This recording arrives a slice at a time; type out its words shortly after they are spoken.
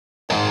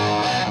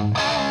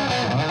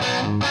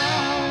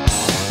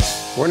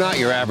We're not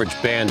your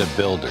average band of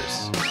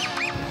builders.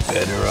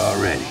 Better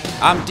already.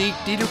 I'm Deek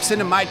Diedricksen,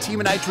 and my team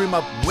and I dream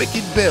up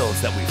wicked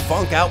builds that we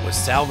funk out with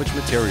salvage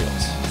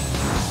materials.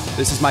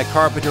 This is my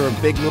carpenter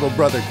and big little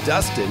brother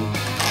Dustin.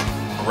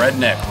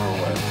 Redneck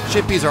ruler.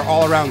 Shippies are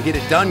all-around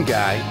get-it-done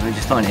guy. We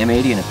just found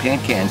M80 in a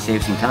paint can,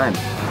 save some time.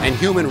 And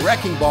human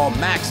wrecking ball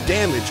Max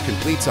Damage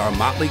completes our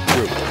motley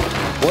crew.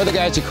 We're the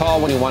guys you call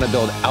when you want to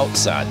build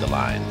outside the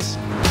lines.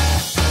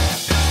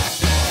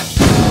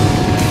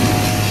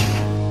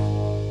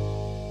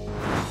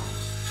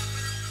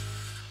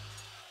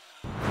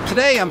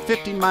 Today, I'm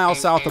 15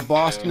 miles south of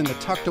Boston in the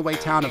tucked-away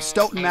town of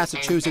Stoughton,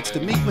 Massachusetts, to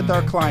meet with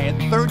our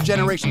client,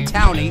 third-generation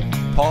townie,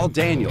 Paul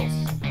Daniels.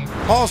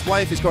 Paul's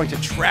wife is going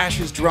to trash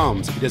his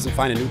drums if he doesn't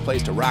find a new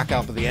place to rock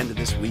out for the end of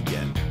this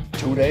weekend.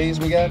 2 days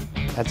we got?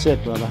 That's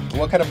it, brother.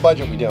 What kind of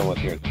budget we dealing with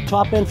here?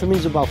 Top end for me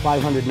is about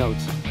 500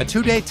 notes. A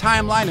 2-day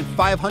timeline and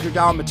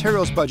 $500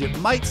 materials budget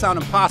might sound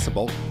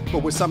impossible,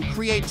 but with some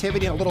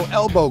creativity and a little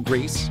elbow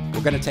grease,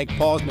 we're going to take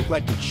Paul's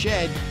neglected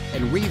shed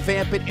and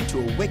revamp it into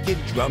a wicked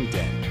drum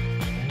den.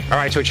 All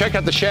right, so we checked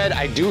out the shed.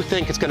 I do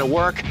think it's going to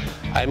work.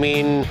 I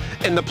mean,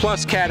 in the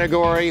plus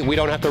category, we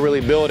don't have to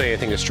really build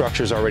anything. The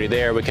structure's already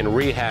there. We can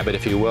rehab it,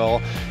 if you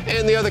will.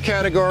 In the other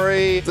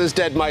category, there's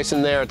dead mice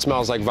in there. It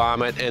smells like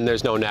vomit, and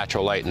there's no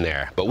natural light in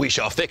there. But we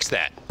shall fix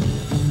that.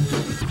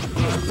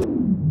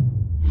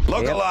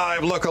 Look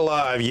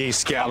alive, ye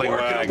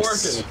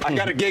scallywags. I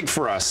got a gig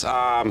for us.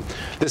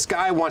 This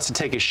guy wants to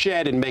take a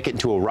shed and make it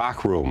into a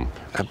rock room.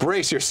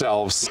 Brace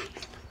yourselves.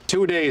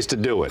 2 days to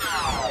do it.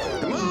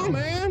 Come on,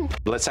 man.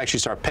 Let's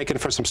actually start picking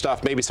for some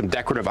stuff, maybe some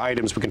decorative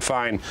items we can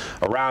find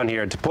around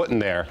here to put in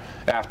there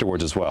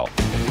afterwards as well.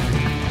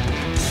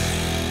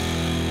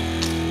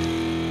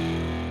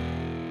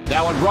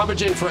 Now, when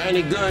rummaging for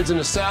any goods in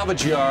a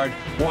salvage yard,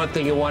 one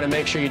thing you want to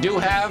make sure you do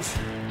have,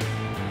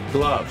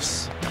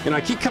 gloves. You know,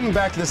 I keep coming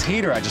back to this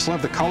heater. I just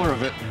love the color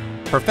of it.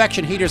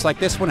 Perfection heaters like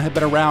this one have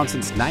been around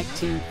since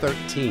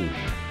 1913.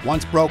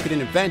 Once broken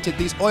and invented,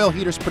 these oil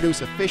heaters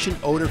produce efficient,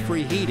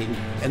 odor-free heating,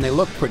 and they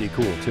look pretty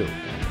cool, too.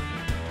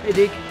 Hey,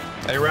 Deke.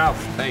 Hey,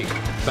 Ralph. Hey,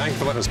 thanks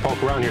for letting us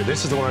poke around here.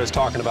 This is the one I was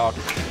talking about.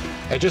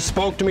 It just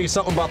spoke to me,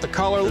 something about the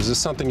color. Is this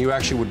something you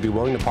actually would be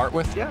willing to part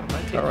with? Yeah,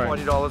 I'd take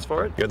 $20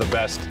 for it. You're the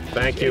best.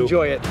 Thank you.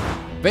 Enjoy it.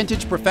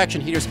 Vintage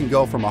Perfection heaters can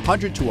go from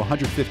 $100 to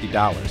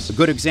 $150. A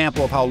good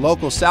example of how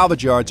local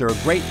salvage yards are a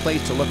great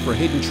place to look for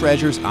hidden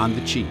treasures on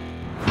the cheap.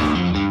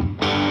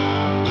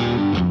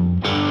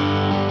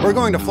 We're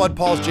going to flood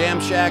Paul's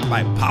jam shack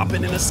by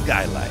popping in a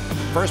skylight.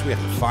 First, we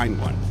have to find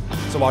one.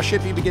 So while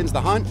Shippy begins the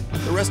hunt,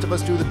 the rest of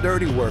us do the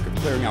dirty work of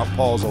clearing out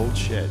Paul's old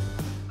shed.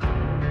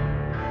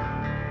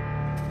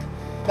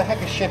 What the heck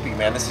is Shippy,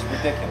 man? This is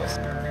ridiculous.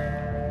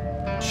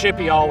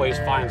 Shippy always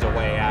finds a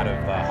way out of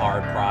a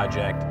hard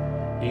project.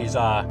 He's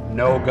a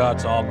no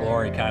guts, all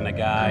glory kind of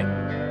guy.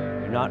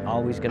 You're not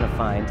always gonna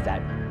find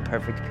that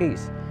perfect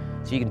piece.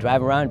 So you can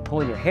drive around and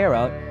pull your hair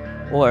out,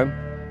 or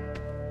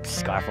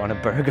scarf on a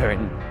burger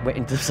and wait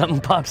until something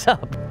pops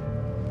up.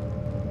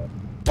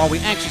 While we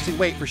anxiously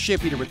wait for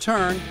Shippy to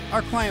return,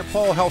 our client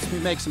Paul helps me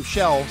make some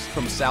shelves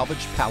from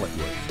salvaged pallet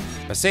wood.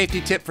 A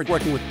safety tip for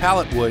working with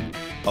pallet wood: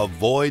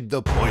 avoid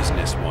the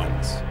poisonous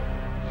ones.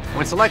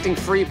 When selecting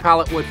free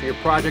pallet wood for your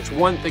projects,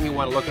 one thing you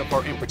want to look up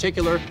for in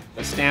particular,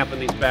 the stamp on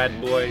these bad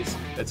boys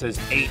that says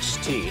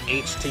HT.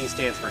 HT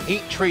stands for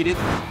heat treated.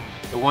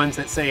 The ones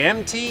that say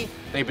MT,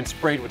 they've been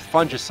sprayed with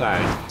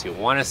fungicides. So you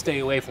want to stay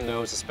away from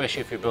those, especially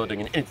if you're building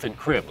an infant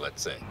crib,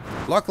 let's say.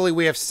 Luckily,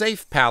 we have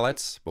safe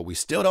pallets, but we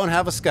still don't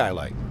have a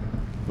skylight.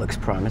 Looks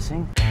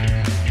promising.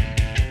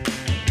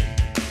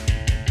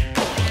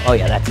 Oh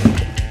yeah, that's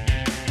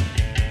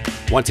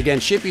it. Once again,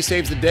 Shippy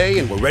saves the day,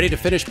 and we're ready to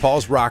finish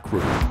Paul's rock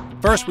room.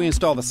 First, we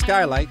install the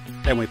skylight,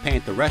 then we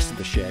paint the rest of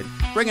the shed,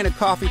 bring in a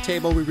coffee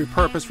table we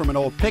repurposed from an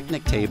old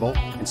picnic table,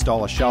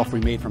 install a shelf we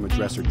made from a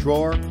dresser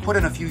drawer, put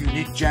in a few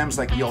unique gems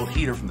like the old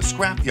heater from the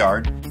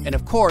scrapyard, and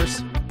of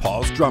course,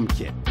 Paul's drum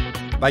kit.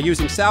 By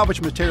using salvage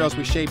materials,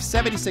 we shaved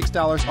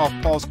 $76 off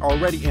Paul's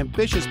already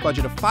ambitious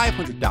budget of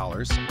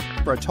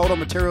 $500 for a total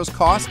materials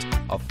cost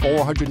of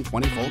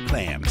 424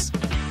 clams.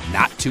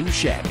 Not too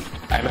shabby.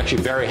 I'm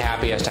actually very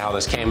happy as to how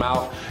this came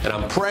out, and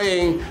I'm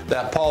praying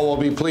that Paul will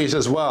be pleased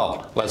as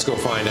well. Let's go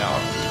find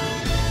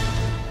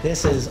out.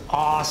 This is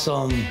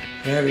awesome.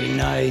 Very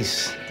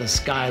nice. The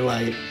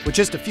skylight. With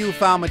just a few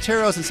found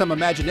materials and some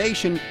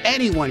imagination,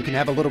 anyone can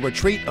have a little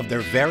retreat of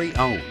their very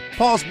own.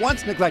 Paul's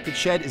once neglected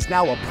shed is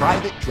now a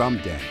private drum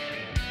den.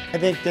 I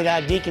think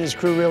that Deke and his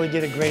crew really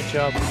did a great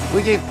job.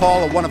 We gave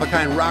Paul a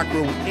one-of-a-kind rock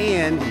room,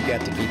 and he got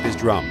to keep his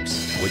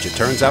drums, which it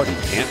turns out he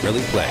can't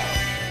really play.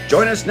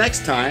 Join us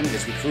next time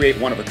as we create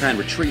one-of-a-kind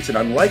retreats in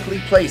unlikely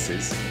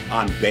places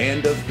on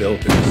Band of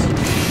Builders.